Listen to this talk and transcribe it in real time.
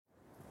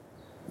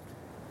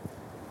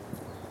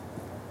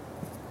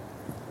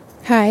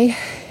Hi,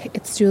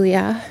 it's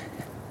Julia.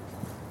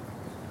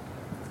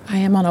 I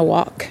am on a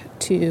walk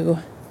to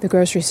the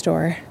grocery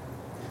store.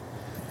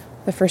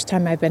 The first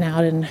time I've been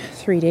out in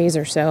 3 days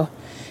or so,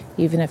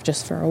 even if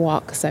just for a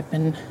walk, because I've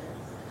been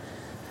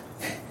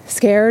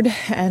scared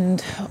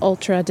and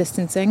ultra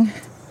distancing.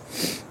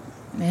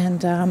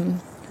 And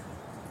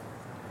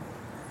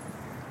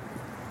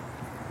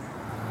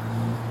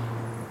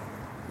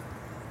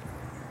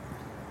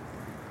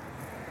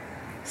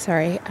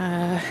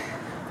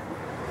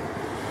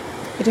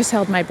I just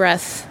held my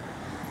breath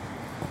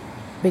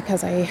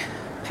because I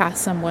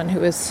passed someone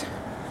who was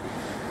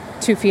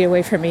 2 feet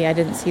away from me. I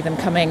didn't see them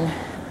coming.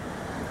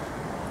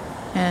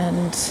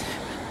 And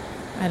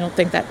I don't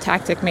think that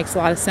tactic makes a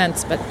lot of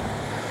sense, but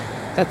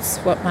that's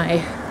what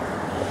my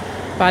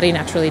body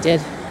naturally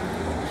did.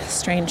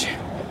 Strange.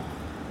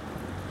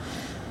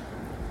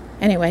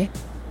 Anyway,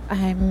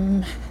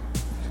 I'm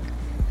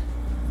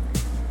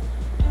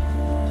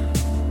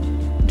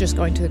just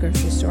going to the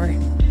grocery store.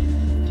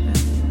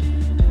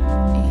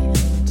 And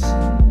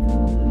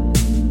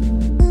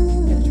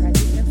I'm going to try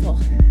to be careful.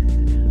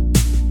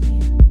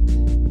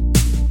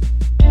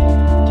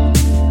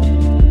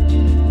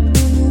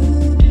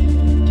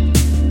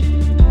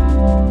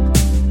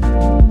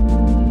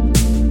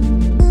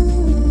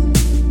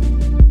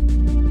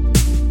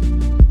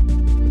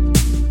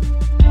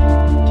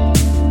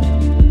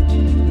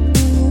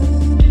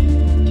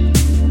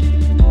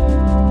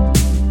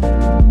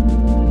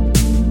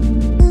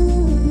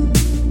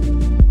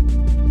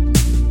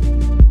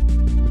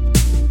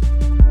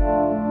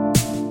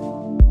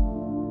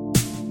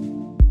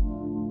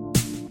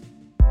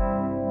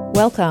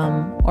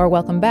 Welcome, or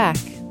welcome back,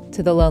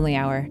 to The Lonely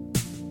Hour.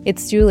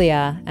 It's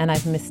Julia, and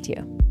I've missed you.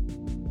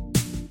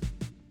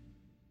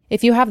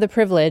 If you have the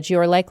privilege, you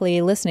are likely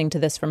listening to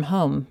this from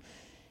home.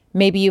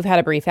 Maybe you've had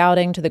a brief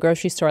outing to the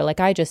grocery store like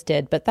I just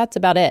did, but that's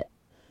about it.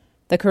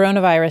 The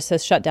coronavirus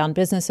has shut down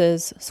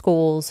businesses,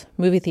 schools,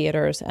 movie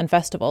theaters, and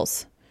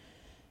festivals.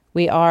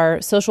 We are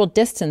social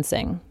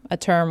distancing, a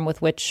term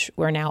with which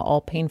we're now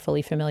all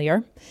painfully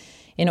familiar,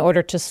 in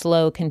order to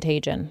slow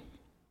contagion.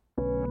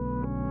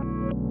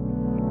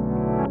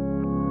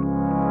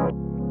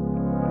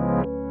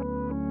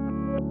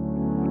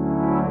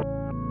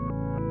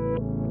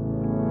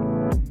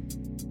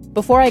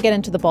 Before I get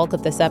into the bulk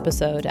of this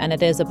episode, and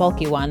it is a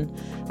bulky one,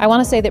 I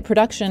want to say that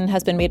production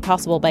has been made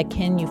possible by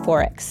Kin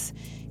Euphorics.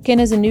 Kin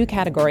is a new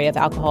category of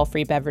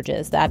alcohol-free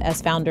beverages that,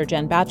 as founder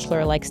Jen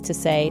Batchelor likes to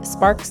say,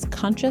 sparks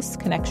conscious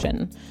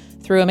connection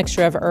through a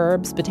mixture of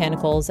herbs,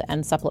 botanicals,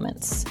 and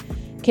supplements.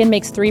 Kin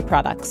makes 3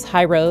 products: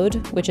 High Road,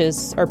 which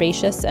is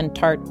herbaceous and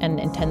tart and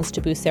intends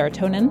to boost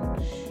serotonin,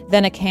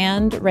 then a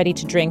canned,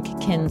 ready-to-drink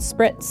Kin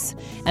Spritz,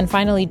 and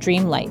finally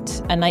Dream Light,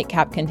 a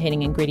nightcap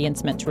containing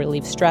ingredients meant to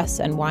relieve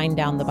stress and wind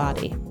down the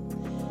body.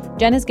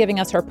 Jen is giving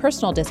us her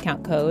personal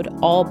discount code,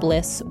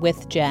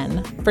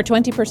 ALLBLISSWITHJEN, for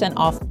 20%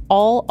 off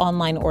all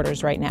online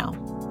orders right now.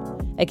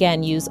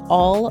 Again, use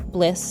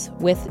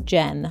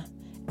ALLBLISSWITHJEN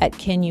at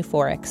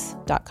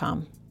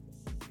kineuphorics.com.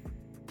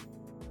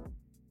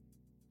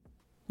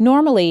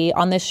 Normally,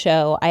 on this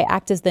show, I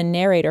act as the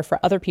narrator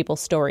for other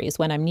people's stories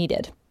when I'm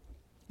needed.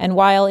 And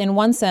while in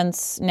one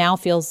sense now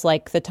feels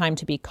like the time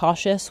to be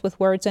cautious with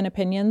words and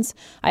opinions,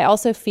 I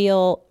also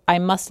feel I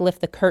must lift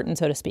the curtain,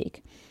 so to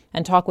speak,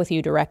 and talk with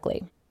you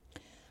directly.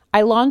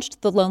 I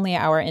launched The Lonely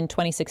Hour in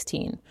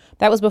 2016.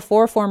 That was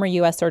before former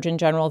U.S. Surgeon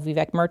General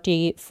Vivek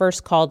Murthy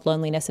first called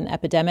loneliness an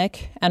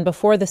epidemic, and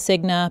before the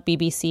Cigna,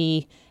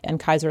 BBC, and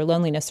Kaiser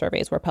loneliness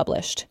surveys were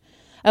published.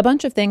 A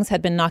bunch of things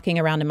had been knocking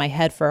around in my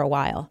head for a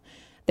while.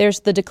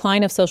 There's the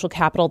decline of social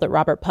capital that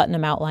Robert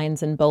Putnam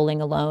outlines in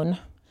Bowling Alone.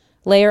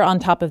 Layer on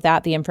top of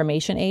that the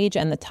information age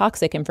and the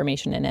toxic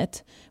information in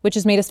it, which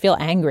has made us feel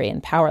angry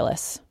and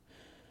powerless.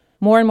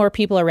 More and more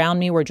people around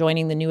me were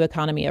joining the new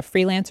economy of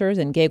freelancers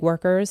and gig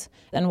workers,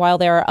 and while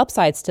there are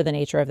upsides to the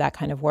nature of that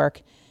kind of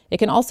work, it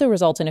can also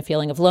result in a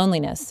feeling of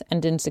loneliness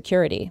and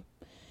insecurity.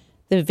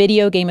 The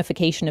video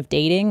gamification of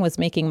dating was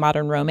making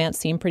modern romance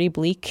seem pretty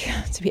bleak,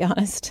 to be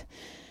honest.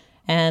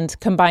 And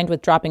combined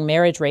with dropping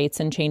marriage rates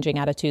and changing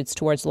attitudes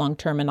towards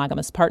long-term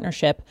monogamous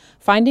partnership,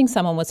 finding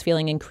someone was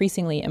feeling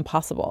increasingly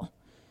impossible.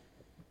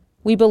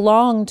 We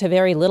belong to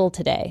very little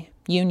today.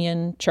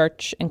 Union,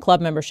 church, and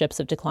club memberships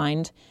have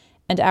declined,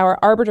 and our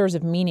arbiters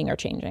of meaning are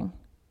changing.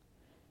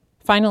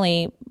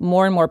 Finally,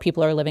 more and more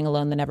people are living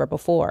alone than ever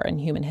before in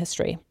human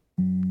history.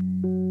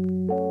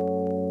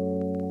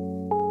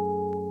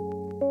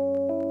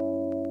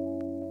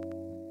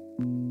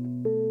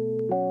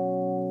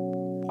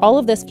 All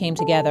of this came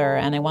together,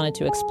 and I wanted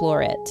to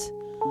explore it.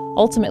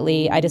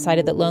 Ultimately, I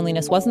decided that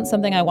loneliness wasn't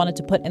something I wanted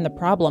to put in the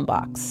problem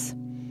box.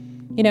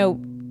 You know,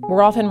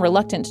 we're often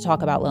reluctant to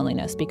talk about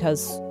loneliness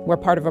because we're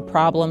part of a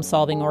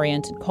problem-solving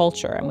oriented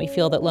culture, and we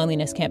feel that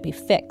loneliness can't be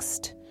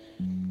fixed.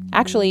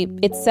 Actually,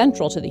 it's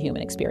central to the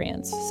human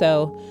experience.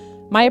 So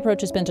my approach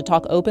has been to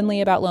talk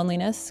openly about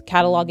loneliness,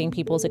 cataloging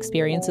people's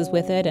experiences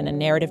with it in a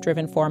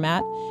narrative-driven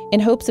format, in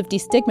hopes of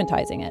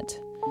destigmatizing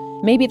it.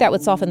 Maybe that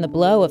would soften the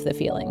blow of the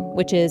feeling,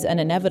 which is an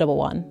inevitable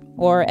one,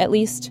 or at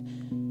least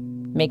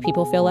make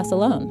people feel less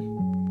alone.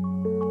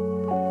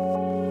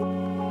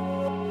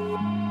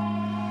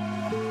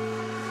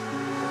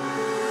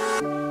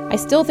 I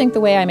still think the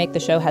way I make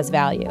the show has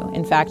value.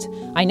 In fact,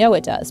 I know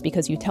it does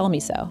because you tell me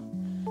so.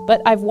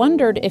 But I've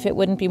wondered if it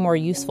wouldn't be more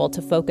useful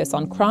to focus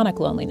on chronic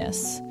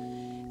loneliness.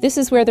 This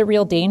is where the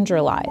real danger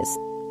lies.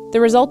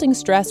 The resulting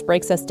stress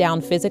breaks us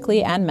down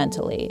physically and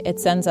mentally. It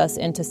sends us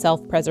into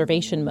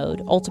self-preservation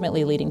mode,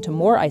 ultimately leading to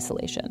more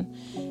isolation.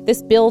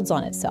 This builds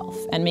on itself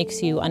and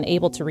makes you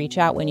unable to reach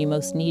out when you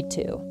most need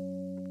to.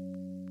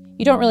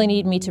 You don't really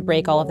need me to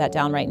break all of that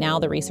down right now.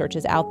 The research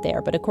is out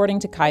there. But according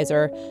to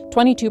Kaiser,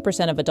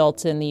 22% of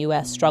adults in the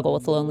U.S. struggle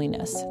with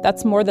loneliness.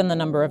 That's more than the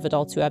number of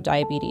adults who have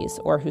diabetes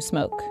or who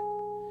smoke.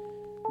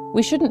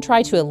 We shouldn't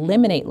try to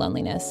eliminate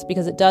loneliness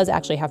because it does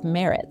actually have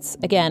merits.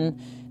 Again,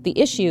 the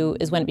issue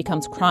is when it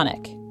becomes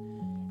chronic.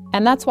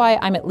 And that's why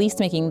I'm at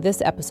least making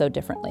this episode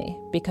differently,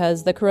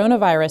 because the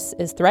coronavirus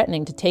is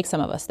threatening to take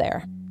some of us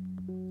there.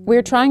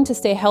 We're trying to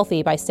stay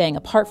healthy by staying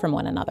apart from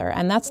one another,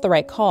 and that's the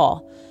right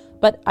call.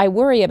 But I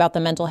worry about the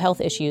mental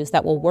health issues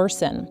that will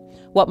worsen,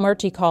 what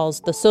Murty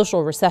calls the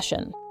social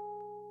recession.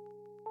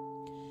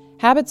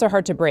 Habits are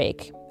hard to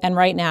break, and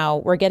right now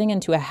we're getting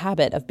into a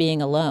habit of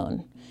being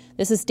alone.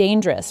 This is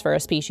dangerous for a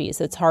species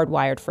that's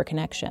hardwired for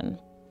connection.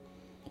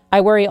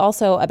 I worry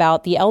also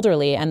about the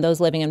elderly and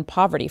those living in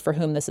poverty for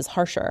whom this is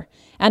harsher,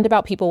 and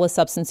about people with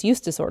substance use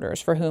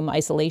disorders for whom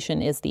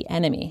isolation is the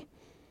enemy.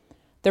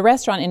 The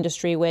restaurant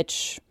industry,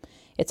 which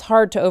it's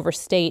hard to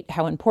overstate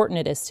how important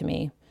it is to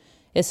me,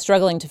 is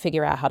struggling to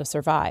figure out how to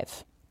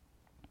survive.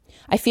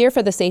 I fear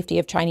for the safety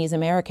of Chinese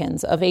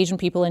Americans, of Asian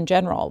people in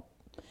general.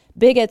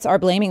 Bigots are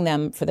blaming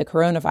them for the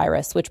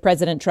coronavirus, which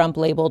President Trump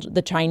labeled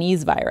the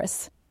Chinese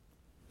virus.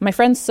 My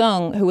friend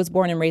Sung, who was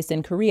born and raised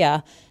in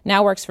Korea,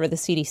 now works for the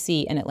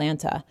CDC in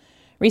Atlanta.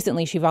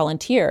 Recently, she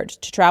volunteered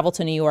to travel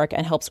to New York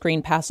and help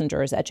screen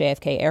passengers at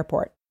JFK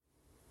Airport.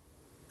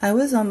 I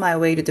was on my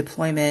way to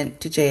deployment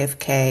to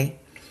JFK.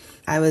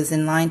 I was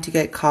in line to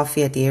get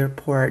coffee at the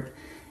airport,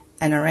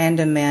 and a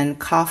random man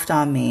coughed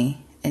on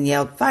me and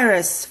yelled,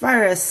 "Virus,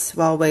 virus,"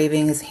 while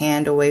waving his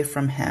hand away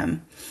from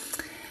him.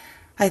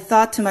 I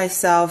thought to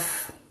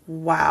myself,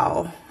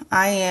 wow,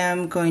 I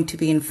am going to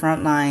be in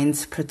front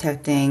lines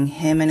protecting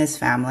him and his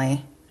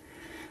family,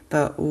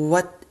 but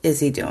what is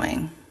he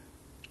doing?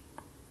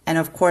 And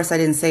of course, I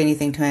didn't say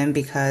anything to him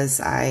because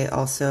I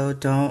also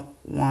don't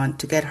want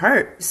to get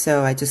hurt.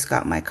 So I just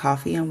got my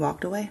coffee and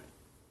walked away.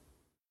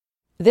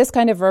 This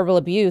kind of verbal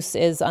abuse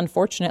is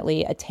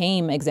unfortunately a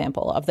tame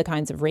example of the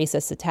kinds of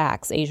racist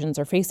attacks Asians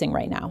are facing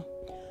right now.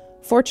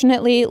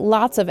 Fortunately,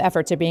 lots of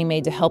efforts are being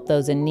made to help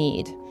those in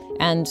need,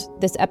 and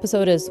this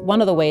episode is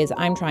one of the ways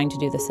I'm trying to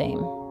do the same.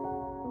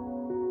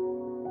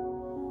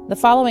 The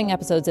following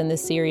episodes in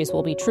this series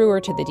will be truer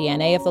to the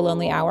DNA of the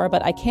Lonely Hour,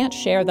 but I can't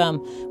share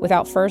them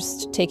without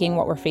first taking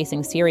what we're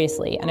facing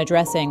seriously and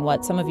addressing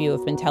what some of you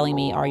have been telling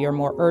me are your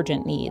more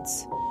urgent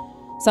needs.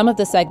 Some of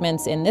the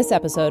segments in this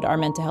episode are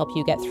meant to help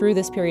you get through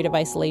this period of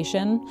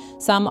isolation.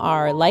 Some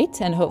are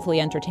light and hopefully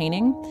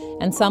entertaining,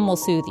 and some will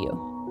soothe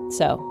you.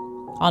 So,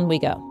 on we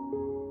go.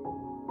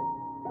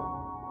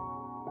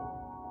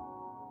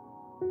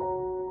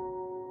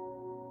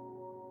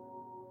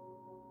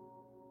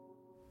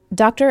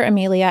 Dr.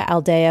 Amelia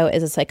Aldeo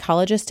is a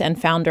psychologist and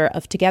founder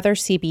of Together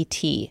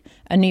CBT,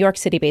 a New York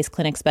City-based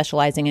clinic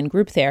specializing in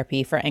group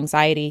therapy for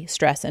anxiety,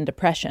 stress, and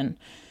depression.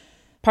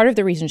 Part of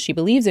the reason she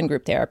believes in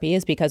group therapy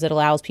is because it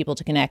allows people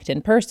to connect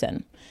in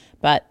person.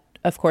 But,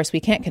 of course, we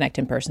can't connect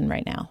in person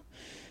right now.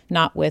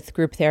 Not with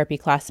group therapy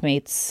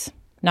classmates,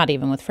 not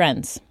even with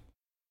friends.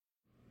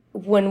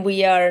 When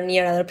we are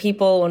near other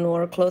people, when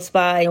we're close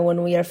by,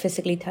 when we are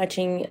physically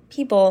touching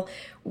people,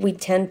 we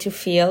tend to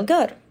feel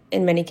good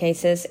in many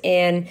cases.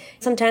 And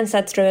sometimes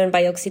that's driven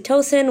by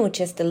oxytocin,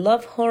 which is the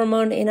love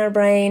hormone in our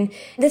brain.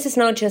 This is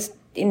not just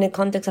in the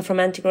context of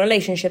romantic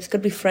relationships,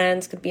 could be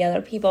friends, could be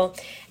other people,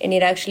 and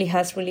it actually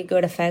has really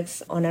good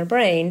effects on our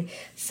brain.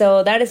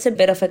 So that is a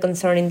bit of a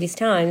concern in these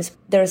times.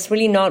 There's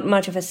really not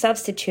much of a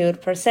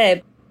substitute per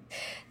se.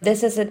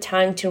 This is a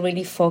time to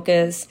really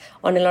focus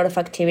on a lot of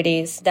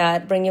activities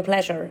that bring you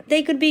pleasure.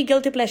 They could be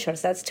guilty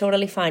pleasures. That's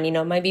totally fine.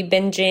 It might be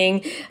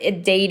binging a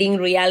dating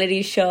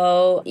reality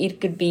show.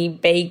 It could be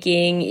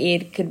baking.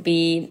 It could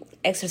be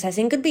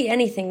exercising, could be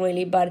anything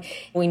really, but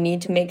we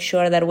need to make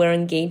sure that we're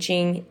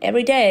engaging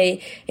every day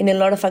in a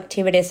lot of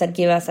activities that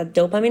give us a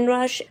dopamine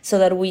rush so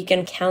that we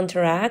can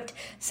counteract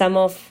some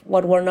of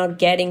what we're not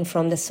getting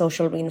from the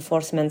social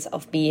reinforcements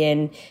of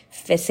being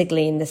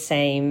physically in the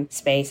same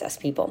space as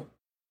people.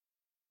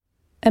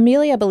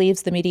 Amelia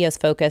believes the media's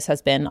focus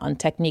has been on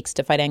techniques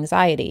to fight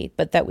anxiety,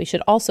 but that we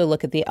should also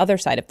look at the other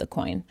side of the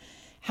coin.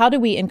 How do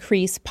we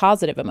increase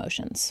positive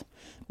emotions?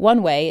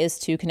 One way is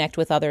to connect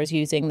with others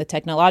using the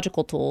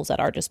technological tools at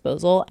our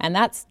disposal, and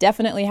that's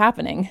definitely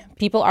happening.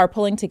 People are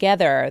pulling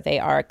together. They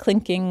are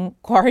clinking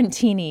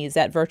quarantinis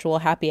at virtual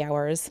happy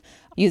hours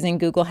using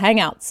Google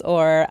Hangouts,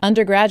 or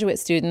undergraduate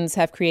students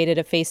have created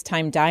a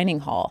FaceTime dining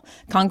hall,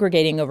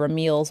 congregating over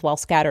meals while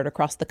scattered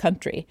across the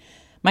country.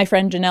 My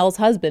friend Janelle's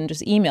husband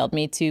just emailed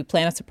me to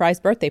plan a surprise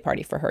birthday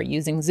party for her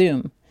using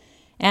Zoom.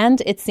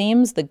 And it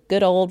seems the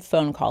good old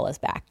phone call is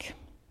back.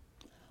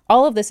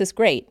 All of this is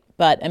great,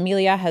 but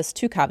Amelia has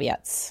two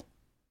caveats.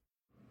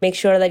 Make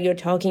sure that you're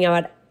talking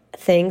about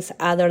things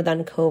other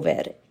than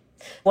COVID.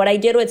 What I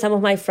did with some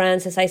of my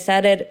friends is I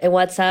started a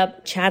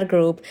WhatsApp chat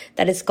group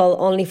that is called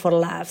Only for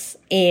Laughs.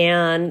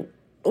 And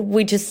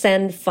we just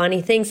send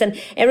funny things. And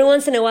every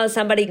once in a while,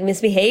 somebody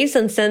misbehaves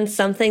and sends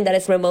something that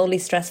is remotely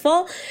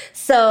stressful.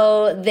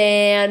 So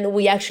then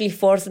we actually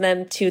force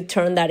them to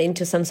turn that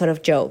into some sort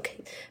of joke.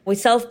 We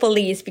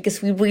self-police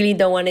because we really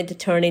don't want it to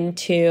turn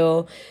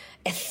into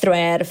a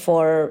thread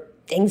for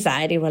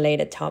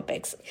anxiety-related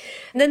topics.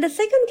 And then the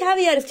second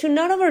caveat is to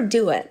not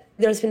overdo it.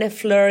 There's been a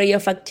flurry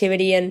of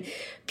activity and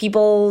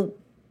people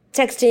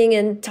texting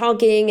and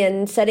talking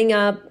and setting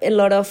up a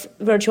lot of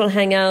virtual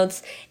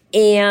hangouts.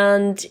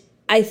 And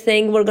I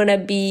think we're going to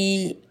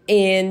be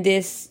in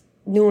this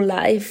new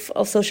life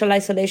of social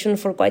isolation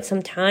for quite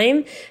some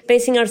time.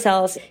 Pacing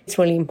ourselves is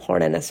really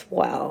important as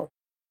well.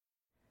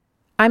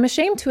 I'm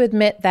ashamed to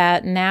admit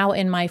that now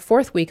in my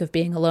 4th week of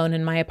being alone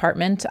in my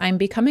apartment, I'm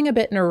becoming a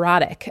bit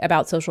neurotic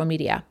about social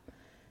media.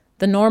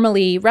 The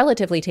normally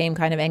relatively tame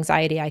kind of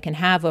anxiety I can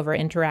have over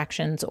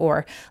interactions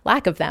or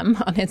lack of them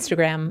on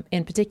Instagram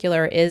in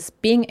particular is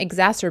being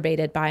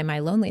exacerbated by my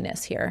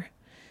loneliness here.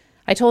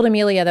 I told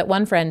Amelia that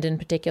one friend in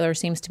particular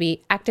seems to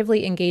be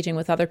actively engaging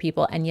with other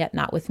people and yet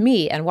not with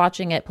me, and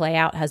watching it play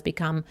out has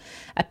become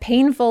a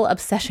painful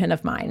obsession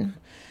of mine.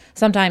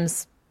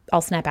 Sometimes I'll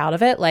snap out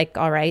of it, like,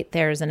 all right,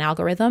 there's an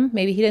algorithm.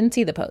 Maybe he didn't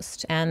see the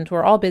post. And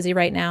we're all busy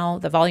right now.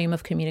 The volume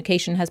of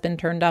communication has been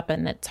turned up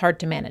and it's hard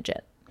to manage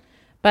it.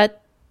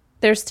 But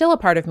there's still a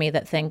part of me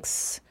that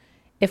thinks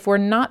if we're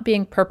not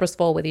being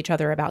purposeful with each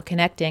other about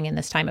connecting in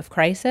this time of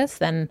crisis,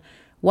 then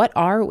what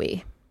are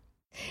we?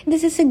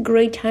 This is a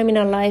great time in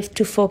our life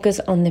to focus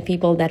on the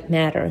people that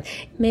matter.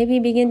 Maybe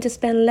begin to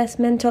spend less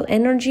mental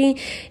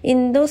energy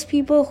in those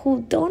people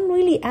who don't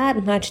really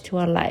add much to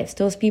our lives.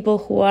 Those people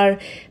who are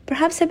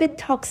perhaps a bit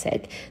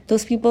toxic.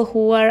 Those people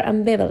who are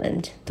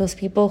ambivalent. Those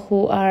people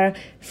who are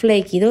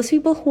flaky. Those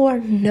people who are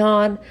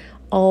not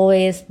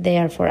always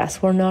there for us.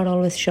 Who are not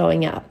always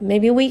showing up.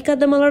 Maybe we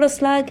cut them a lot of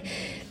slack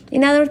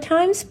in other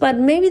times, but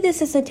maybe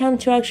this is a time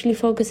to actually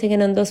focus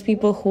again on those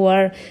people who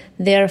are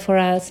there for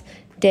us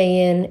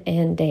day in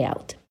and day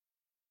out.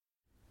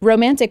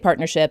 Romantic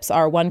partnerships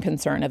are one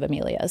concern of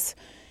Amelia's.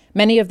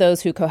 Many of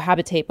those who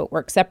cohabitate but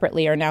work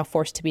separately are now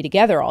forced to be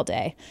together all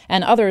day,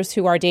 and others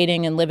who are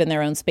dating and live in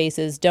their own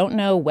spaces don't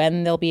know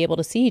when they'll be able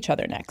to see each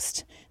other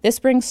next. This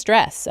brings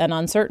stress and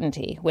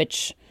uncertainty,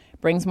 which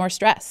brings more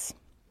stress.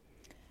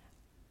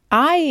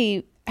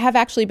 I have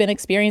actually been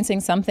experiencing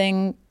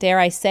something, dare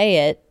I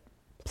say it,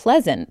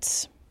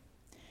 pleasant.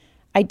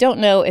 I don't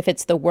know if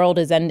it's the world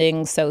is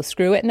ending, so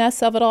screw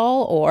it-ness of it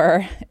all,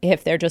 or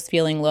if they're just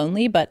feeling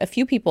lonely, but a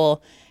few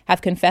people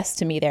have confessed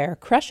to me their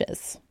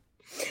crushes.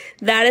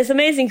 That is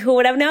amazing. Who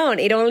would have known?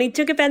 It only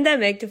took a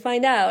pandemic to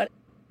find out.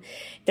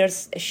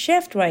 There's a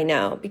shift right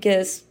now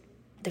because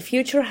the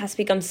future has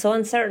become so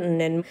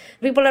uncertain and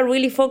people are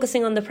really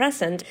focusing on the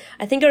present.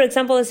 I think your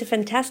example is a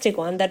fantastic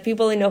one, that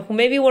people, who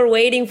maybe were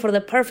waiting for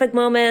the perfect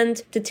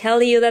moment to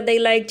tell you that they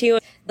liked you,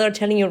 they're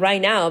telling you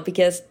right now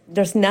because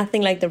there's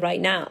nothing like the right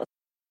now.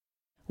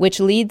 Which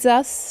leads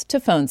us to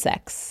phone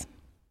sex.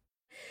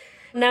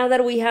 Now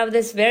that we have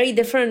this very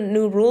different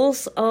new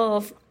rules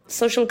of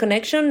social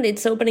connection,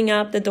 it's opening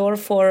up the door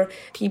for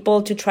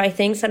people to try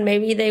things that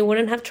maybe they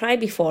wouldn't have tried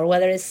before,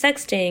 whether it's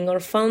sexting or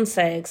phone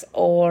sex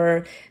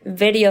or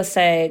video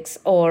sex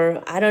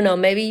or, I don't know,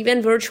 maybe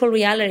even virtual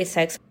reality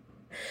sex.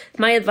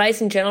 My advice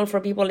in general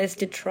for people is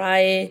to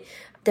try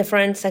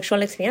different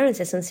sexual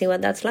experiences and see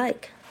what that's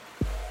like.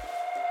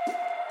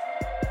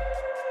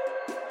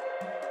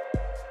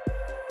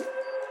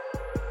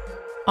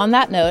 On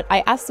that note,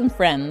 I asked some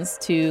friends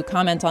to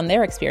comment on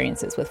their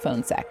experiences with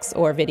phone sex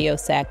or video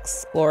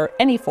sex or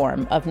any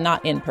form of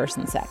not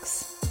in-person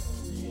sex.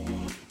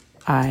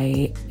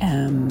 I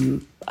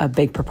am a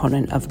big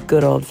proponent of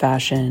good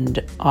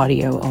old-fashioned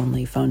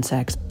audio-only phone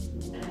sex.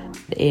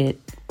 It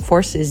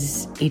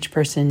forces each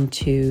person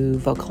to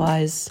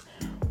vocalize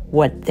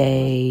what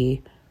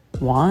they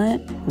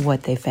want,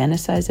 what they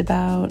fantasize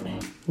about,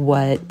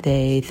 what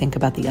they think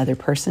about the other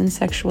person's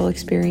sexual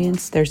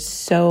experience. There's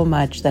so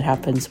much that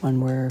happens when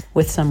we're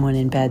with someone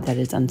in bed that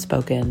is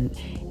unspoken,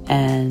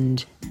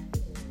 and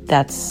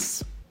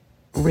that's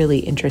really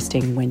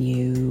interesting when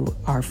you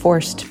are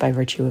forced by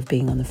virtue of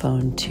being on the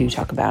phone to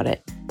talk about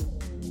it.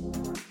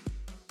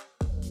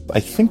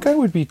 I think I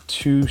would be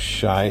too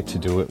shy to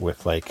do it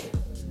with like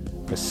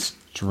a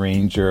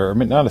stranger, I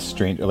mean, not a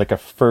stranger, like a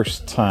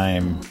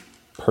first-time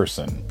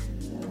person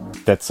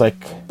that's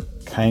like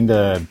kind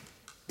of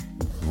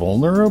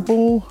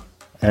vulnerable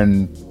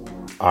and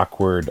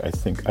awkward. I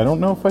think I don't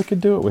know if I could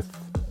do it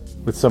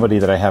with somebody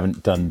that I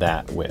haven't done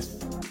that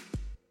with.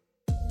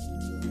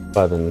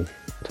 I've been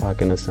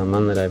talking to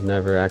someone that I've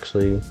never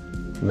actually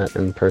met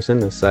in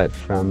person aside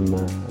from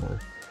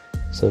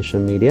social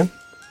media,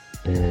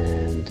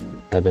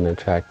 and I've been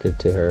attracted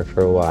to her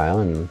for a while,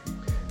 and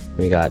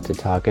we got to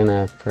talking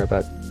for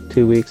about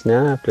 2 weeks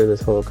now after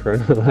this whole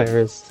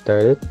coronavirus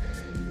started,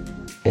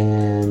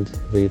 and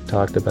we've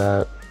talked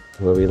about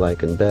what we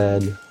like in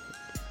bed,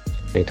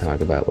 We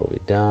talk about what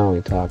we've done.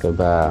 We talk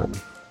about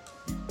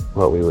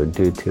what we would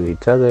do to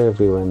each other if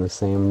we were in the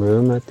same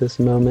room at this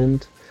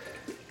moment.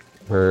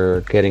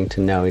 We're getting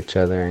to know each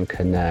other and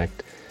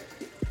connect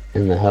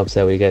in the hopes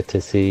that we get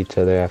to see each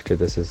other after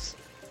this is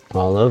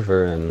all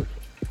over and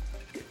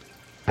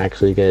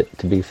actually get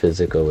to be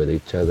physical with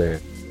each other.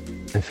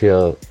 I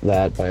feel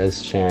that by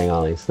us sharing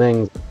all these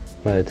things,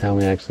 by the time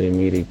we actually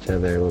meet each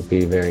other, it will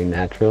be very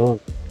natural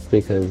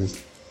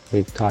because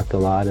we've talked a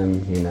lot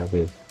and,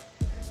 we've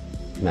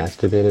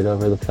masturbated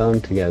over the phone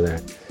together.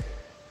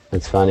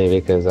 It's funny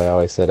because I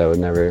always said I would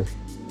never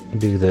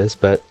do this,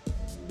 but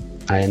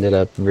I ended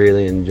up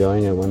really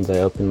enjoying it once I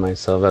opened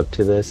myself up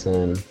to this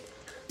and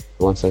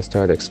once I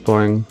started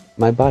exploring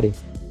my body.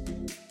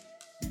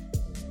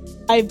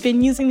 I've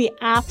been using the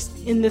apps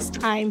in this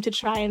time to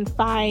try and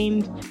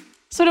find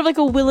sort of like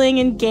a willing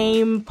and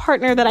game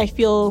partner that I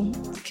feel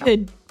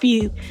could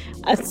be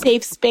a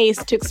safe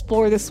space to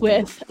explore this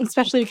with,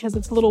 especially because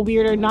it's a little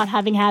weirder not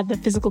having had the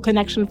physical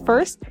connection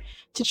first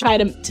to try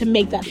to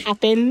make that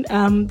happen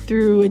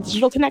through a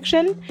digital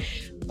connection.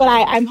 But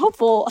I'm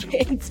hopeful.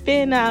 It's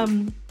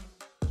been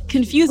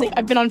confusing.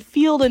 I've been on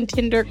Field and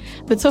Tinder,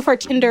 but so far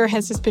Tinder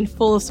has just been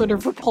full of sort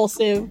of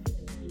repulsive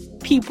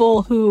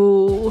people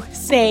who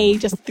say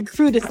just the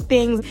crudest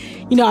things.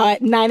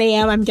 At 9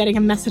 a.m. I'm getting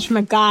a message from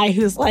a guy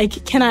who's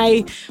like, can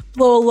I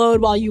blow a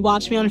load while you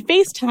watch me on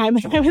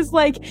FaceTime? And I was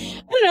like,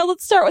 I don't know,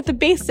 let's start with the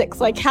basics.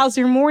 Like, how's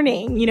your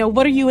morning?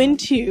 What are you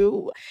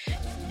into?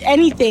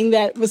 Anything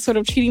that was sort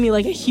of treating me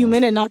like a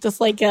human and not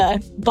just like a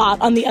bot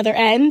on the other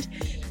end.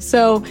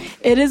 So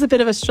it is a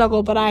bit of a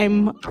struggle, but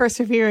I'm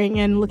persevering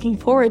and looking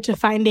forward to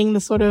finding the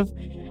sort of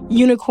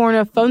unicorn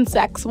of phone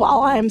sex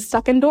while I'm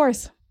stuck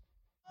indoors.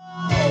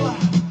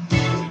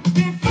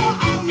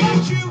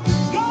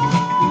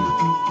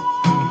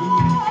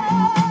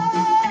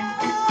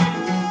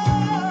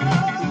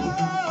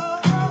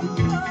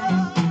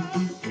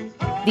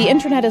 The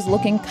internet is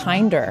looking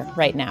kinder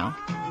right now.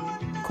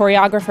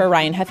 Choreographer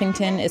Ryan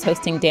Heffington is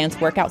hosting dance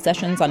workout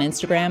sessions on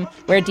Instagram,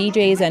 where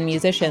DJs and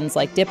musicians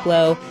like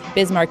Diplo,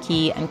 Biz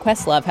Markie, and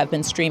Questlove have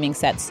been streaming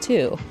sets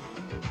too.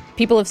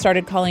 People have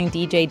started calling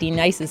DJ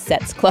D-Nice's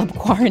sets Club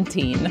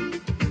Quarantine.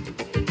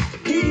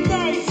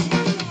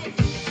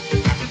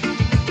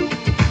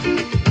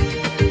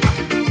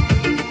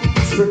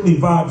 Strictly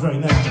vibes right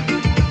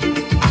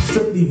now.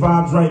 Strictly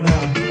vibes right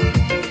now.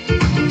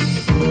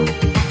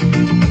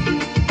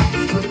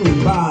 Strictly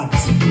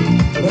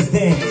vibes. Let's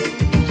dance.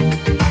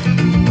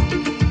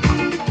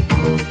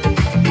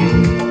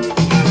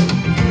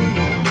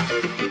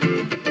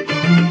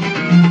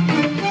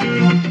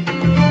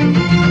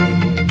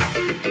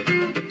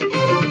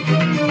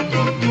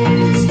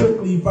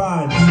 Strictly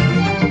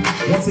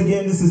vibes. Once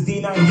again, this is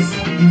D-Nice.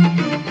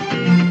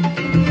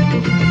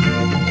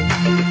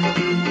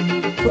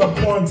 Club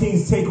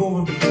Quarantine's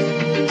takeover.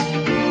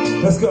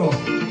 Let's go.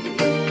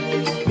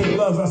 Hey,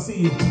 loves, I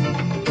see you.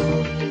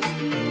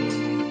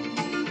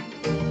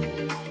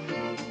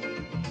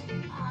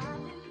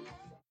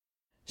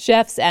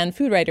 Chefs and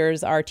food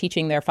writers are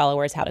teaching their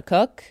followers how to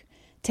cook.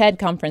 TED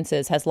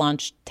Conferences has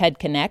launched TED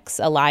Connects,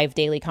 a live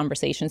daily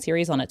conversation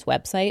series on its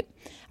website.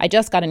 I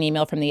just got an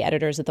email from the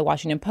editors at the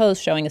Washington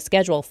Post showing a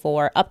schedule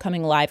for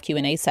upcoming live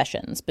Q&A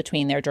sessions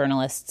between their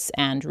journalists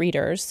and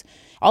readers.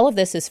 All of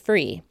this is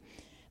free.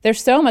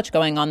 There's so much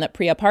going on that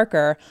Priya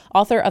Parker,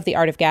 author of The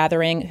Art of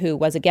Gathering, who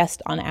was a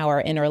guest on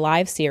our Inner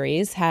Live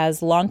series,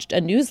 has launched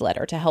a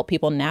newsletter to help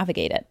people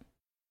navigate it.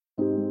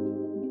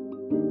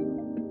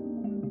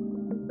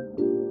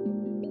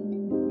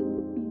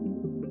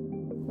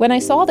 When I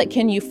saw that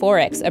Kin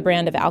Euphorics, a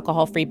brand of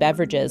alcohol-free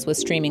beverages, was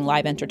streaming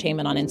live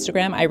entertainment on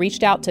Instagram, I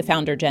reached out to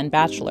founder Jen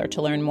Batchelor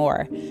to learn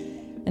more.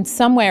 And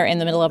somewhere in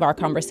the middle of our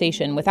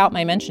conversation, without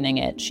my mentioning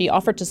it, she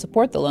offered to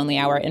support The Lonely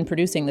Hour in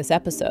producing this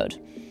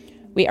episode.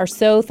 We are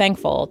so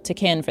thankful to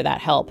Kin for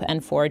that help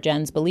and for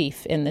Jen's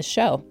belief in this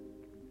show.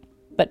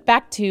 But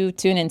back to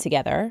Tune In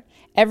Together.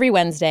 Every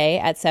Wednesday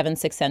at 7,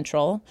 6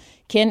 Central,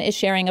 Kin is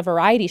sharing a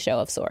variety show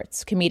of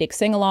sorts, comedic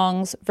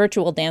sing-alongs,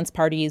 virtual dance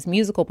parties,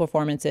 musical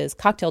performances,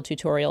 cocktail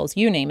tutorials,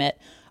 you name it,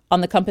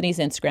 on the company's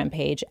Instagram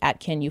page at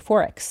Kin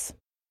Euphorics.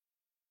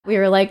 We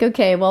were like,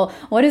 okay, well,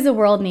 what does the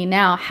world need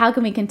now? How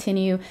can we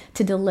continue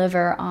to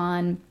deliver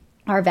on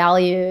our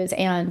values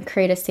and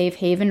create a safe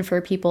haven for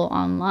people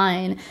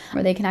online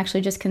where they can actually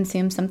just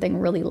consume something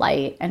really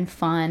light and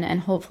fun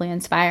and hopefully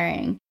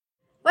inspiring?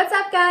 What's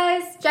up,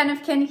 guys? Jen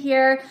of Kin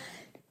here,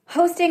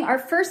 hosting our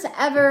first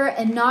ever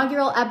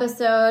inaugural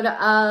episode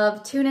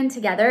of Tune In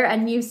Together, a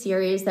new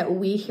series that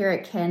we here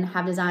at Kin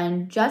have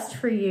designed just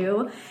for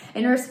you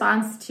in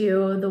response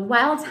to the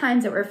wild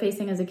times that we're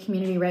facing as a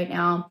community right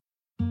now.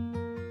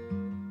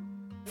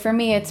 For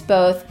me, it's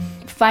both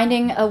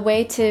finding a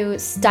way to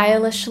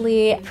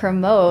stylishly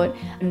promote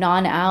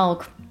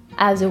non-alc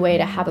as a way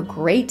to have a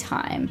great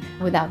time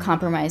without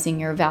compromising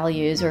your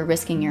values or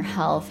risking your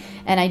health.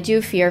 And I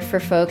do fear for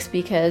folks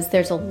because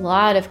there's a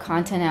lot of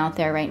content out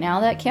there right now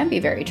that can be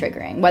very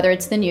triggering, whether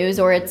it's the news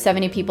or it's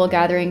 70 people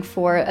gathering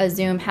for a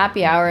Zoom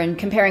happy hour and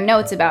comparing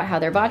notes about how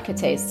their vodka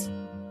tastes.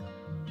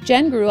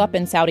 Jen grew up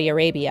in Saudi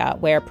Arabia,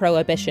 where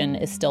prohibition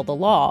is still the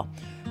law.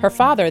 Her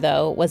father,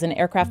 though, was an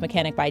aircraft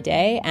mechanic by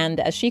day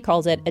and, as she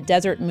calls it, a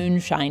desert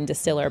moonshine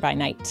distiller by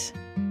night.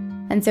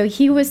 And so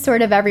he was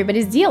sort of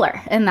everybody's dealer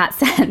in that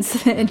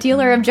sense, a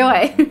dealer of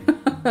joy.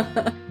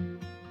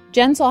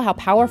 Jen saw how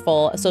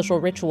powerful a social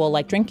ritual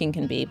like drinking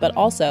can be, but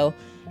also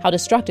how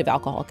destructive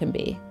alcohol can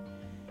be.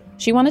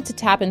 She wanted to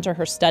tap into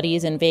her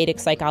studies in Vedic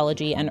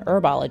psychology and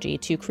herbology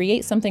to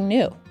create something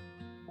new.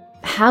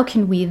 How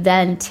can we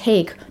then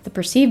take the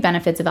perceived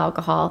benefits of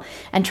alcohol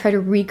and try to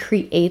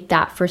recreate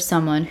that for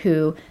someone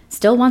who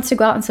still wants to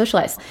go out and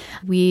socialize?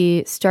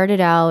 We started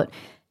out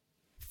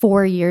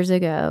 4 years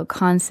ago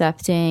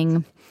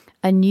concepting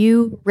a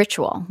new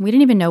ritual. We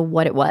didn't even know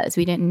what it was.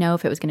 We didn't know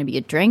if it was going to be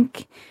a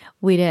drink.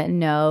 We didn't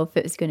know if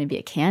it was going to be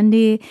a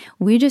candy.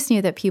 We just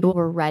knew that people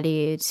were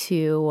ready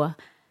to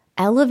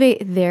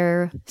elevate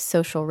their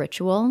social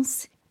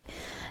rituals.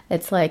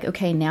 It's like,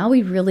 okay, now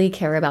we really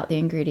care about the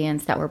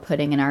ingredients that we're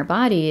putting in our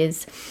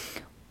bodies.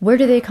 Where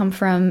do they come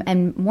from?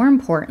 And more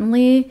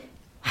importantly,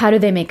 how do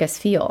they make us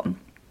feel?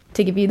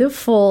 To give you the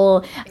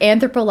full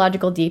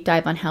anthropological deep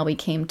dive on how we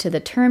came to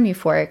the term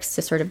euphorics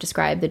to sort of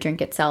describe the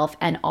drink itself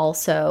and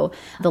also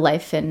the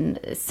life and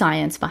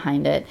science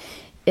behind it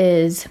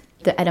is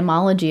the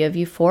etymology of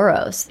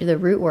euphoros, the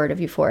root word of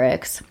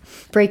euphorics,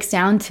 breaks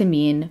down to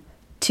mean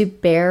to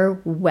bear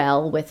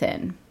well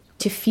within,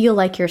 to feel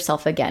like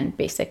yourself again,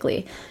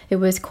 basically. It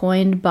was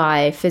coined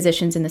by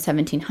physicians in the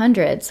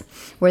 1700s,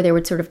 where they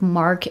would sort of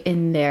mark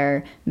in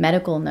their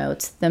medical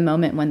notes the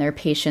moment when their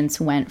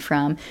patients went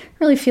from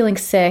really feeling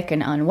sick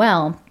and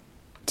unwell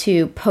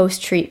to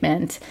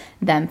post-treatment,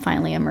 them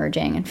finally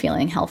emerging and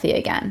feeling healthy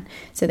again.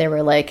 So they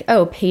were like,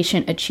 oh,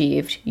 patient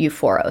achieved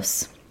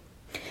euphoros.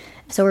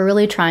 So we're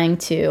really trying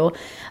to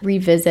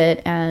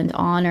revisit and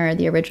honor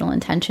the original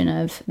intention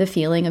of the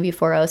feeling of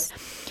euphoros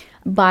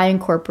by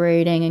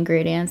incorporating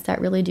ingredients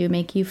that really do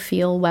make you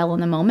feel well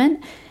in the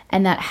moment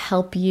and that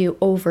help you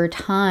over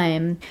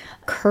time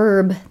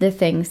curb the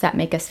things that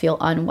make us feel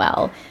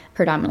unwell,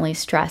 predominantly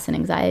stress and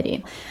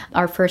anxiety.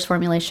 Our first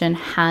formulation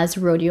has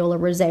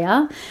rhodiola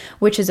rosea,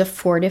 which is a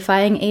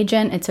fortifying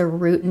agent. It's a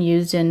root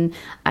used in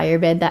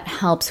Ayurveda that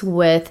helps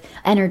with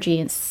energy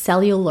and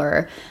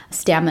cellular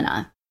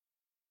stamina.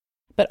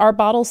 But are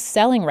bottles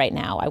selling right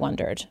now, I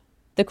wondered?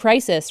 The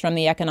crisis from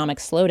the economic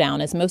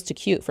slowdown is most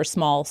acute for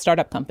small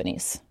startup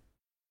companies.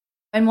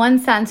 In one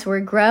sense, we're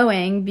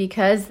growing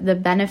because the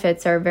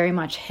benefits are very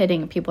much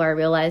hitting. People are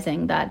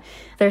realizing that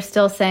they're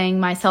still saying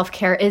my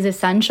self-care is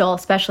essential,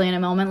 especially in a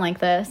moment like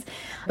this.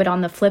 But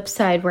on the flip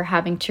side, we're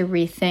having to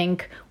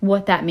rethink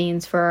what that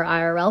means for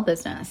our IRL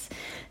business.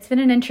 It's been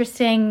an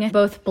interesting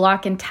both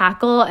block and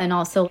tackle and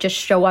also just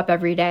show up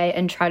every day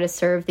and try to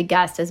serve the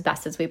guest as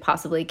best as we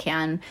possibly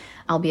can,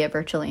 albeit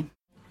virtually.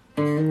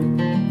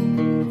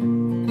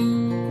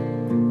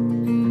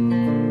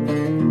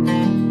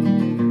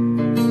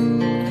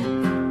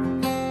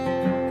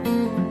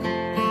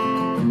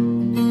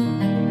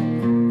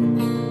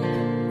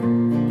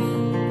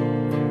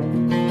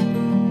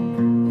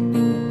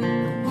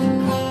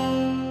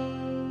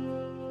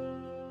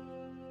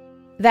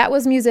 That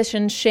was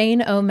musician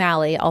Shane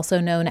O'Malley,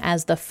 also known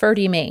as the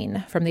Ferdy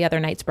Main, from the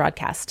other night's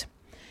broadcast.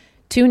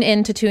 Tune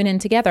in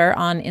together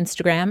on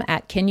Instagram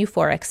at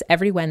KinEuphorics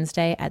every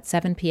Wednesday at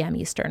 7 p.m.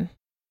 Eastern.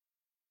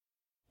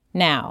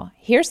 Now,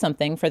 here's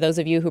something for those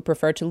of you who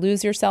prefer to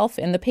lose yourself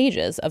in the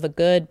pages of a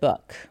good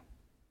book.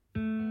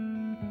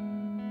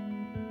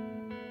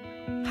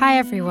 Hi,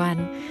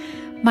 everyone.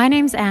 My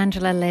name's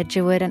Angela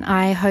Ledgerwood, and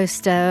I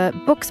host a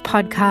books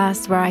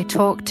podcast where I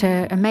talk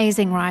to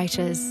amazing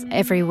writers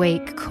every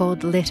week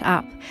called Lit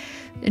Up.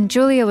 And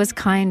Julia was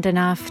kind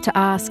enough to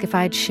ask if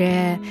I'd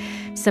share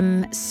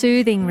some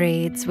soothing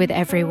reads with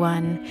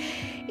everyone.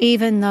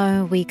 Even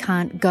though we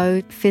can't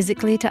go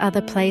physically to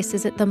other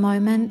places at the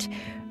moment,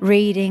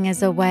 reading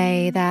is a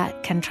way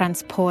that can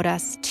transport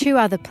us to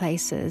other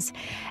places,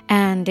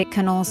 and it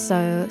can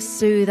also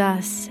soothe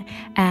us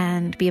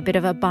and be a bit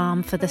of a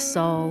balm for the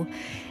soul.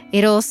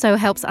 It also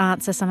helps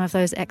answer some of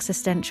those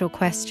existential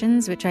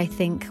questions, which I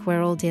think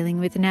we're all dealing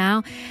with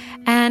now.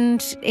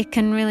 And it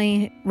can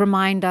really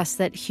remind us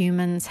that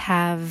humans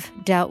have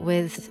dealt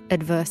with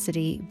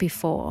adversity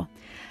before.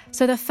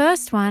 So the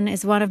first one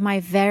is one of my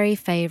very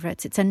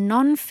favorites. It's a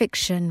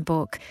non-fiction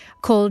book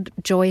called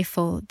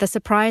Joyful, The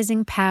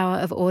Surprising Power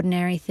of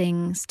Ordinary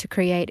Things to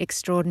Create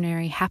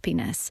Extraordinary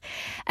Happiness.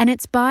 And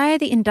it's by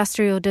the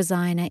industrial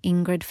designer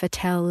Ingrid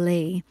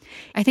Fattel-Lee.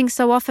 I think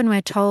so often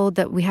we're told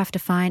that we have to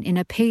find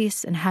inner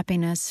peace and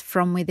happiness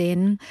from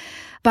within,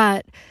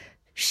 but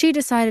she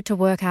decided to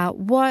work out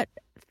what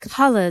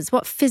colors,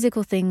 what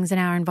physical things in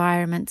our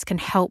environments can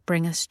help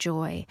bring us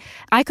joy.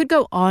 I could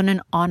go on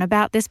and on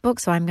about this book,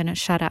 so I'm going to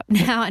shut up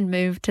now and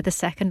move to the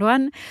second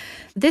one.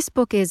 This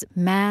book is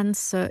Man's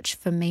Search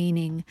for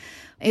Meaning.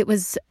 It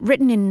was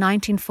written in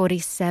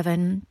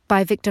 1947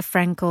 by Viktor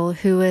Frankl,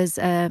 who was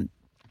a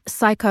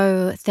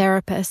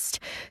psychotherapist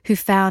who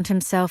found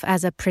himself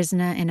as a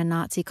prisoner in a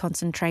Nazi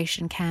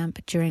concentration camp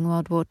during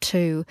World War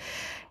II.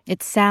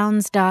 It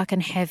sounds dark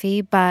and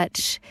heavy,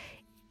 but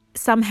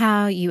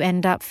somehow you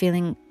end up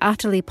feeling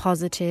utterly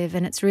positive,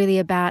 and it's really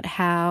about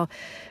how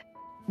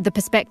the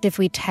perspective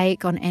we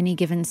take on any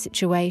given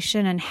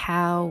situation and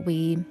how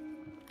we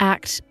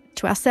act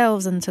to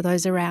ourselves and to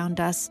those around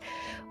us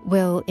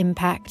will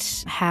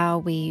impact how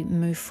we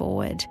move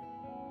forward.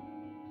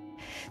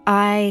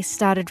 I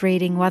started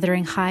reading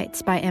Wuthering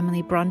Heights by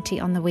Emily Bronte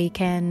on the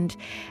weekend,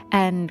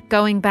 and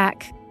going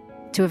back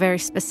to a very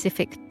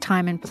specific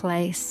time and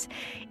place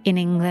in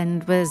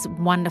England was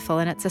wonderful.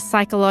 And it's a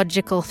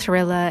psychological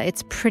thriller.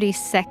 It's pretty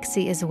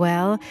sexy as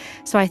well.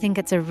 So I think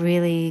it's a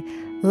really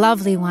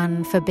lovely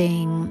one for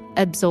being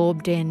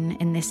absorbed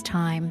in this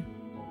time.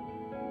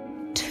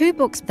 Two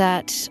books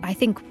that I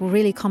think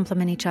really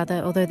complement each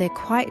other, although they're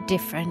quite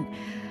different,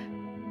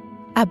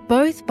 are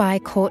both by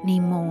Courtney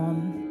Moore.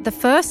 The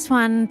first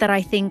one that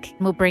I think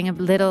will bring a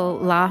little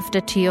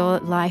laughter to your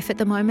life at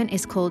the moment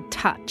is called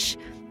Touch.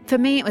 For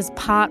me, it was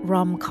part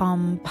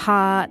rom-com,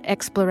 part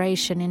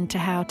exploration into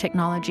how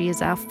technology is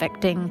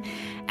affecting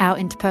our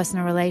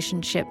interpersonal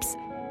relationships.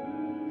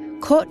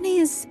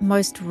 Courtney's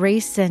most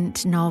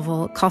recent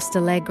novel, Costa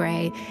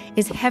Alegre,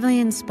 is heavily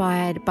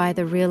inspired by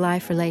the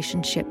real-life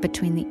relationship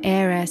between the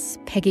heiress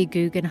Peggy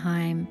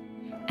Guggenheim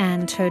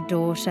and her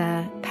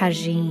daughter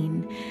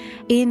Pagine.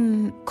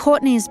 In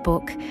Courtney's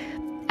book,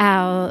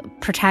 our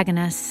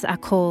protagonists are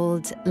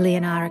called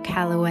Leonara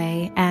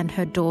Calloway and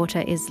her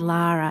daughter is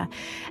Lara.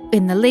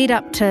 In the lead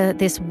up to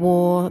this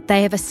war,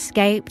 they have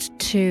escaped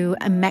to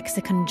a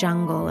Mexican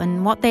jungle,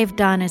 and what they've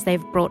done is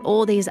they've brought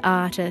all these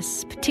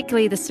artists,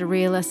 particularly the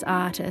surrealist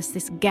artists,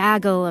 this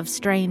gaggle of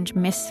strange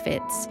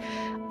misfits,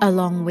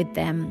 along with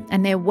them,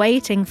 and they're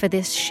waiting for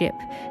this ship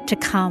to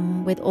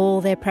come with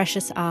all their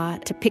precious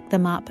art to pick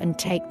them up and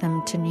take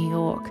them to New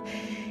York.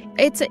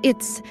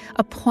 It's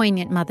a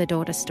poignant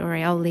mother-daughter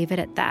story. I'll leave it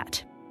at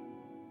that.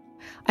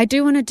 I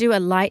do want to do a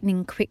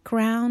lightning quick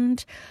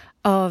round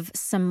of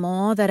some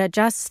more that are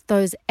just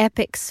those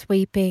epic,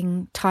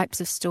 sweeping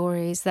types of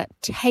stories that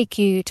take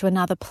you to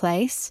another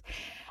place.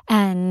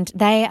 And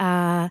they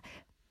are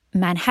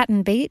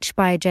Manhattan Beach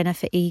by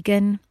Jennifer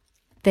Egan.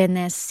 Then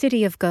there's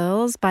City of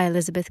Girls by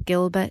Elizabeth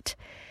Gilbert.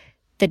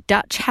 The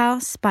Dutch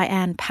House by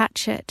Anne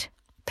Patchett.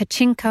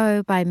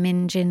 Pachinko by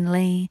Min Jin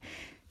Lee.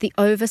 The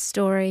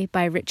Overstory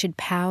by Richard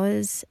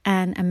Powers,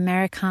 and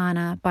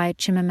Americana by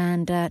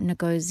Chimamanda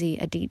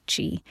Ngozi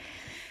Adichie.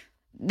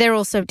 They're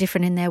also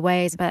different in their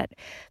ways, but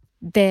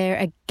they're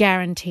a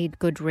guaranteed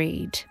good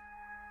read.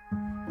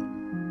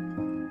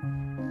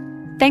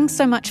 Thanks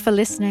so much for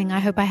listening. I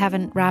hope I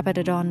haven't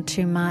rabbited on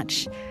too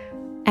much,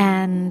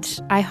 and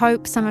I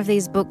hope some of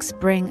these books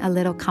bring a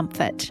little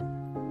comfort.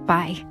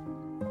 Bye.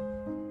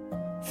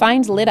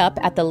 Find Lit Up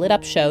at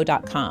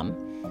thelitupshow.com.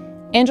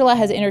 Angela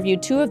has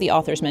interviewed two of the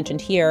authors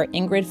mentioned here,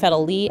 Ingrid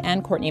Fettel-Lee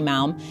and Courtney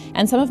Malm,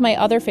 and some of my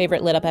other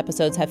favorite Lit Up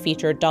episodes have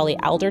featured Dolly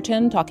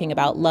Alderton talking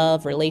about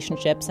love,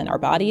 relationships, and our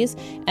bodies,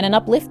 and an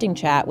uplifting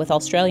chat with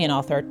Australian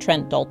author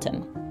Trent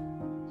Dalton.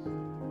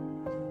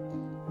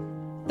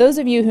 Those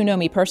of you who know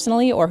me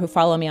personally or who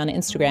follow me on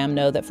Instagram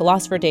know that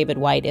philosopher David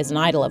Whyte is an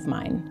idol of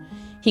mine.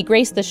 He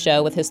graced the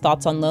show with his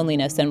thoughts on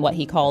loneliness and what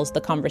he calls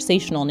the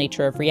conversational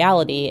nature of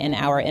reality in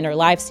our Inner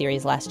Life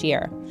series last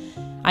year.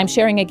 I'm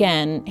sharing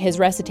again his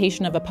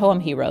recitation of a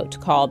poem he wrote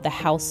called The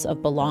House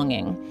of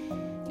Belonging.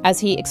 As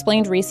he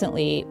explained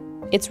recently,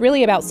 it's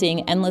really about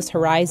seeing endless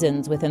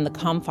horizons within the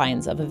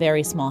confines of a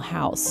very small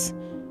house.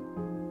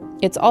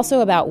 It's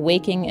also about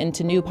waking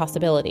into new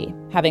possibility,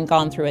 having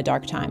gone through a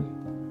dark time.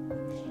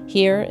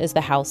 Here is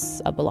The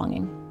House of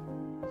Belonging.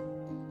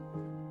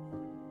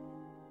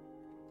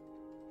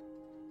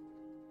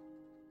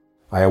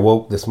 I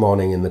awoke this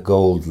morning in the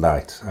gold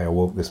light. I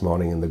awoke this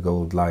morning in the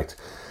gold light,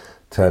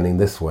 turning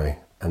this way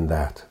and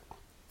that,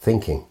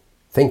 thinking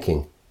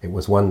it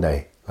was one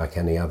day like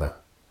any other.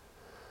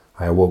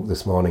 I awoke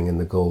this morning in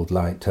the gold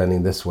light,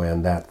 turning this way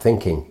and that,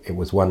 thinking it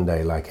was one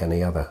day like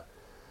any other.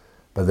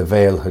 But the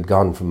veil had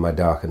gone from my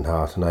darkened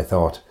heart, and I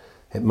thought,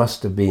 it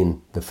must have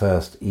been the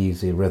first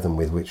easy rhythm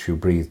with which you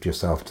breathed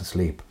yourself to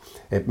sleep.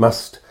 It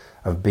must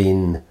have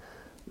been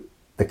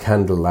the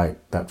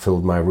candlelight that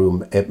filled my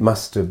room. It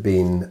must have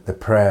been the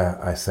prayer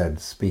I said,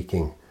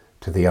 speaking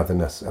to the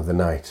otherness of the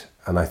night.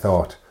 And I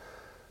thought,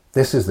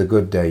 this is the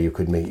good day you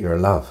could meet your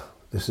love.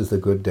 This is the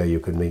good day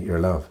you could meet your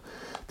love.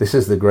 This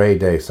is the grey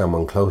day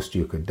someone close to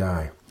you could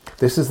die.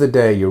 This is the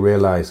day you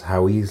realise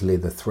how easily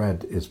the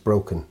thread is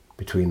broken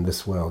between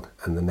this world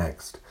and the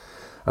next.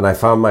 And I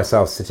found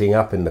myself sitting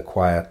up in the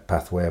quiet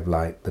pathway of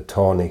light, the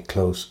tawny,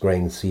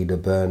 close-grained cedar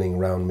burning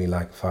round me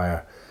like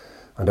fire,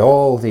 and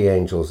all the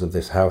angels of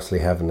this housely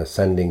heaven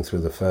ascending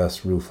through the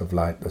first roof of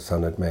light the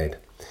sun had made.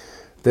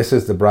 This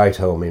is the bright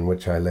home in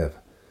which I live.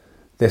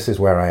 This is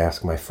where I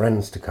ask my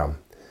friends to come.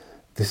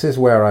 This is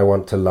where I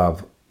want to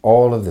love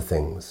all of the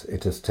things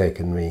it has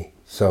taken me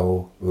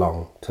so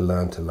long to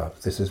learn to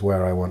love. This is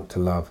where I want to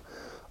love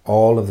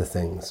all of the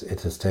things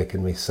it has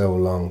taken me so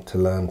long to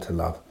learn to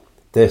love.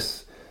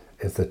 This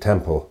is the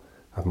temple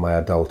of my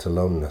adult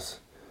aloneness,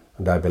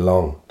 and I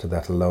belong to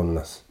that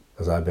aloneness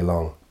as I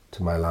belong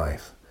to my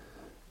life.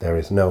 There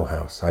is no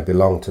house. I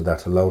belong to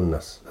that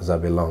aloneness as I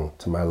belong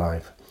to my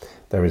life.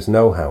 There is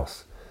no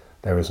house.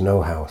 There is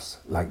no house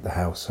like the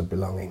house of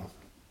belonging.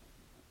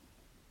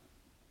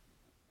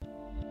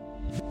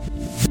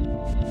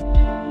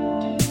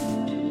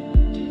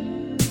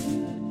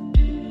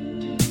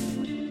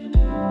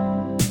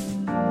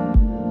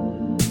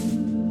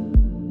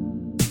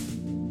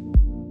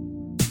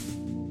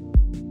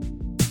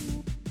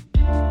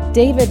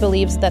 David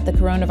believes that the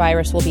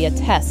coronavirus will be a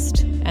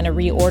test and a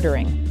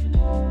reordering,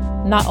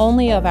 not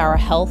only of our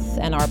health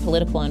and our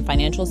political and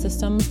financial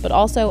systems, but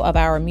also of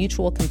our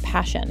mutual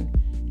compassion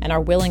and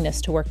our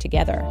willingness to work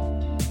together.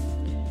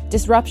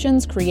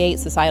 Disruptions create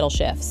societal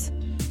shifts.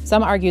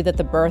 Some argue that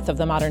the birth of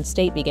the modern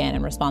state began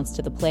in response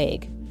to the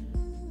plague.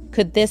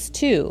 Could this,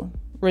 too,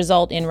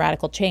 result in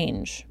radical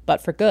change,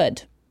 but for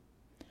good?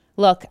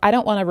 Look, I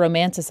don't want to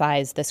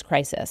romanticize this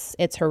crisis.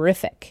 It's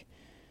horrific.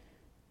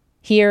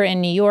 Here in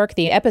New York,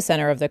 the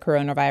epicenter of the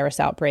coronavirus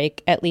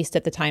outbreak, at least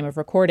at the time of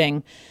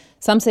recording,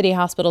 some city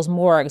hospitals'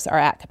 morgues are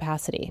at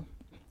capacity.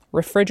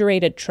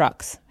 Refrigerated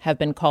trucks have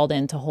been called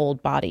in to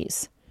hold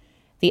bodies.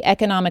 The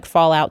economic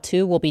fallout,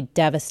 too, will be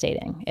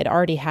devastating. It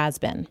already has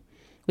been.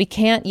 We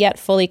can't yet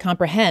fully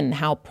comprehend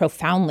how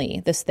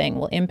profoundly this thing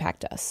will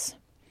impact us.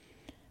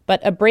 But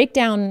a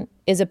breakdown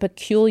is a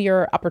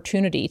peculiar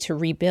opportunity to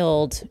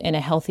rebuild in a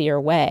healthier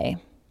way.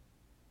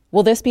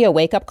 Will this be a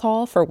wake-up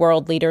call for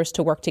world leaders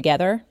to work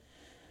together?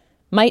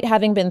 Might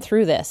having been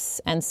through this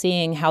and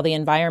seeing how the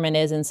environment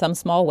is in some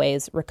small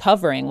ways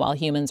recovering while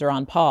humans are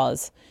on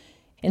pause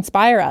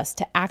inspire us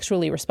to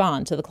actually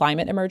respond to the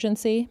climate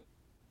emergency?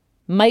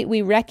 Might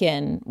we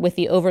reckon with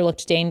the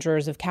overlooked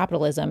dangers of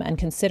capitalism and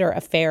consider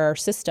a fairer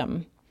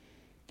system?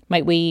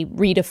 Might we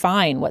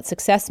redefine what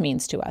success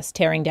means to us,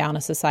 tearing down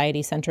a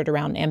society centered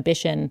around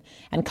ambition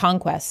and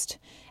conquest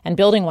and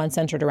building one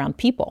centered around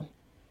people?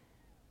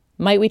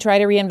 Might we try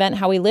to reinvent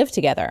how we live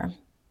together,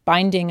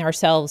 binding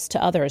ourselves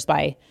to others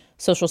by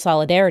social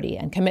solidarity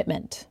and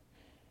commitment?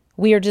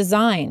 We are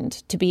designed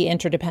to be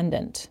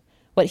interdependent.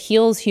 What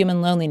heals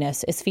human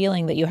loneliness is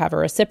feeling that you have a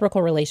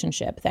reciprocal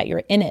relationship, that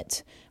you're in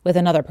it with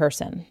another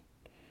person.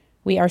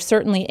 We are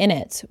certainly in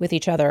it with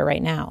each other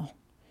right now.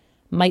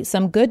 Might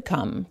some good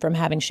come from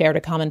having shared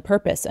a common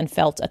purpose and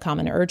felt a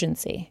common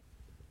urgency?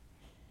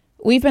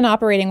 We've been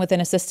operating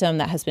within a system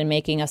that has been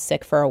making us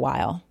sick for a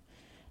while.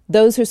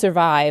 Those who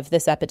survive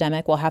this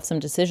epidemic will have some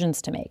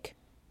decisions to make.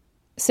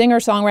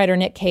 Singer-songwriter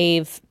Nick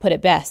Cave put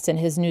it best in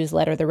his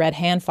newsletter, The Red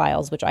Hand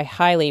Files, which I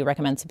highly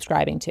recommend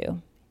subscribing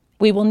to.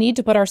 We will need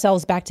to put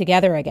ourselves back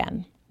together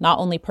again, not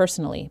only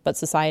personally, but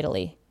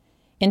societally.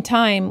 In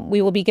time,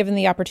 we will be given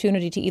the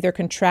opportunity to either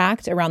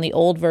contract around the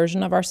old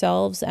version of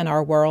ourselves and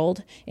our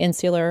world,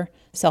 insular,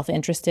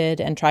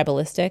 self-interested, and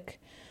tribalistic,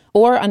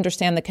 or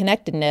understand the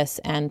connectedness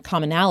and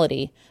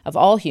commonality of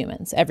all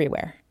humans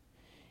everywhere.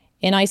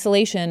 In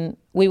isolation,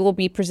 we will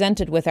be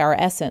presented with our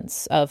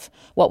essence of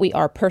what we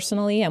are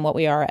personally and what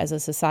we are as a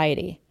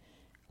society.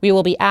 We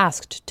will be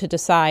asked to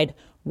decide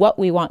what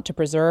we want to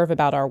preserve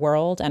about our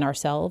world and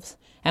ourselves,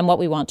 and what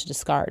we want to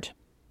discard.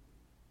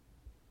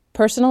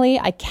 Personally,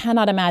 I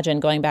cannot imagine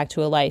going back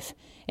to a life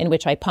in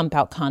which I pump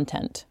out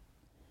content.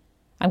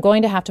 I'm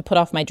going to have to put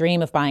off my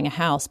dream of buying a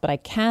house, but I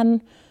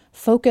can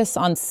focus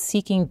on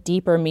seeking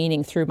deeper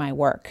meaning through my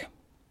work.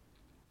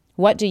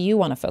 What do you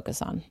want to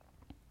focus on?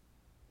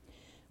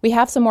 We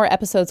have some more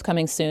episodes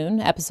coming soon,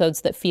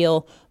 episodes that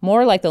feel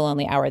more like The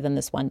Lonely Hour than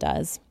this one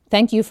does.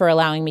 Thank you for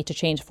allowing me to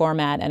change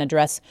format and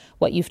address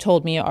what you've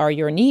told me are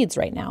your needs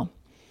right now.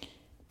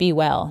 Be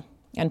well,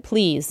 and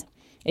please,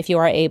 if you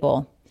are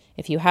able,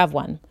 if you have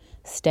one,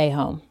 stay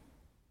home.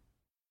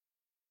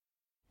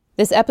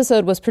 This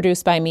episode was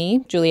produced by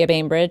me, Julia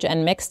Bainbridge,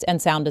 and mixed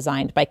and sound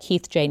designed by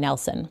Keith J.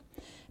 Nelson.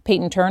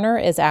 Peyton Turner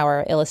is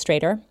our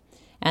illustrator.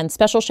 And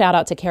special shout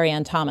out to Carrie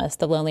Ann Thomas,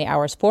 The Lonely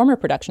Hour's former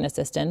production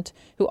assistant,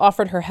 who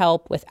offered her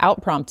help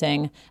without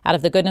prompting out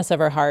of the goodness of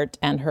her heart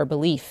and her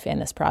belief in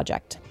this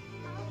project.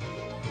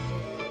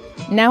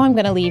 Now I'm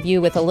going to leave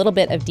you with a little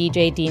bit of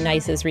DJ D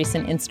Nice's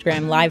recent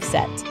Instagram live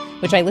set,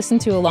 which I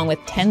listened to along with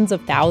tens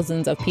of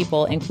thousands of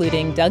people,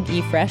 including Doug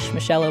E. Fresh,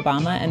 Michelle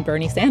Obama, and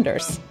Bernie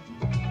Sanders.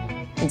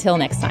 Until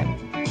next time.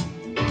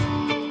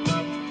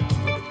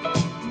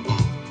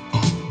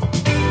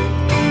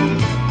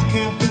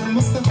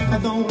 I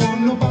don't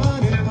want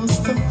nobody else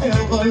to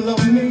ever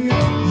love me.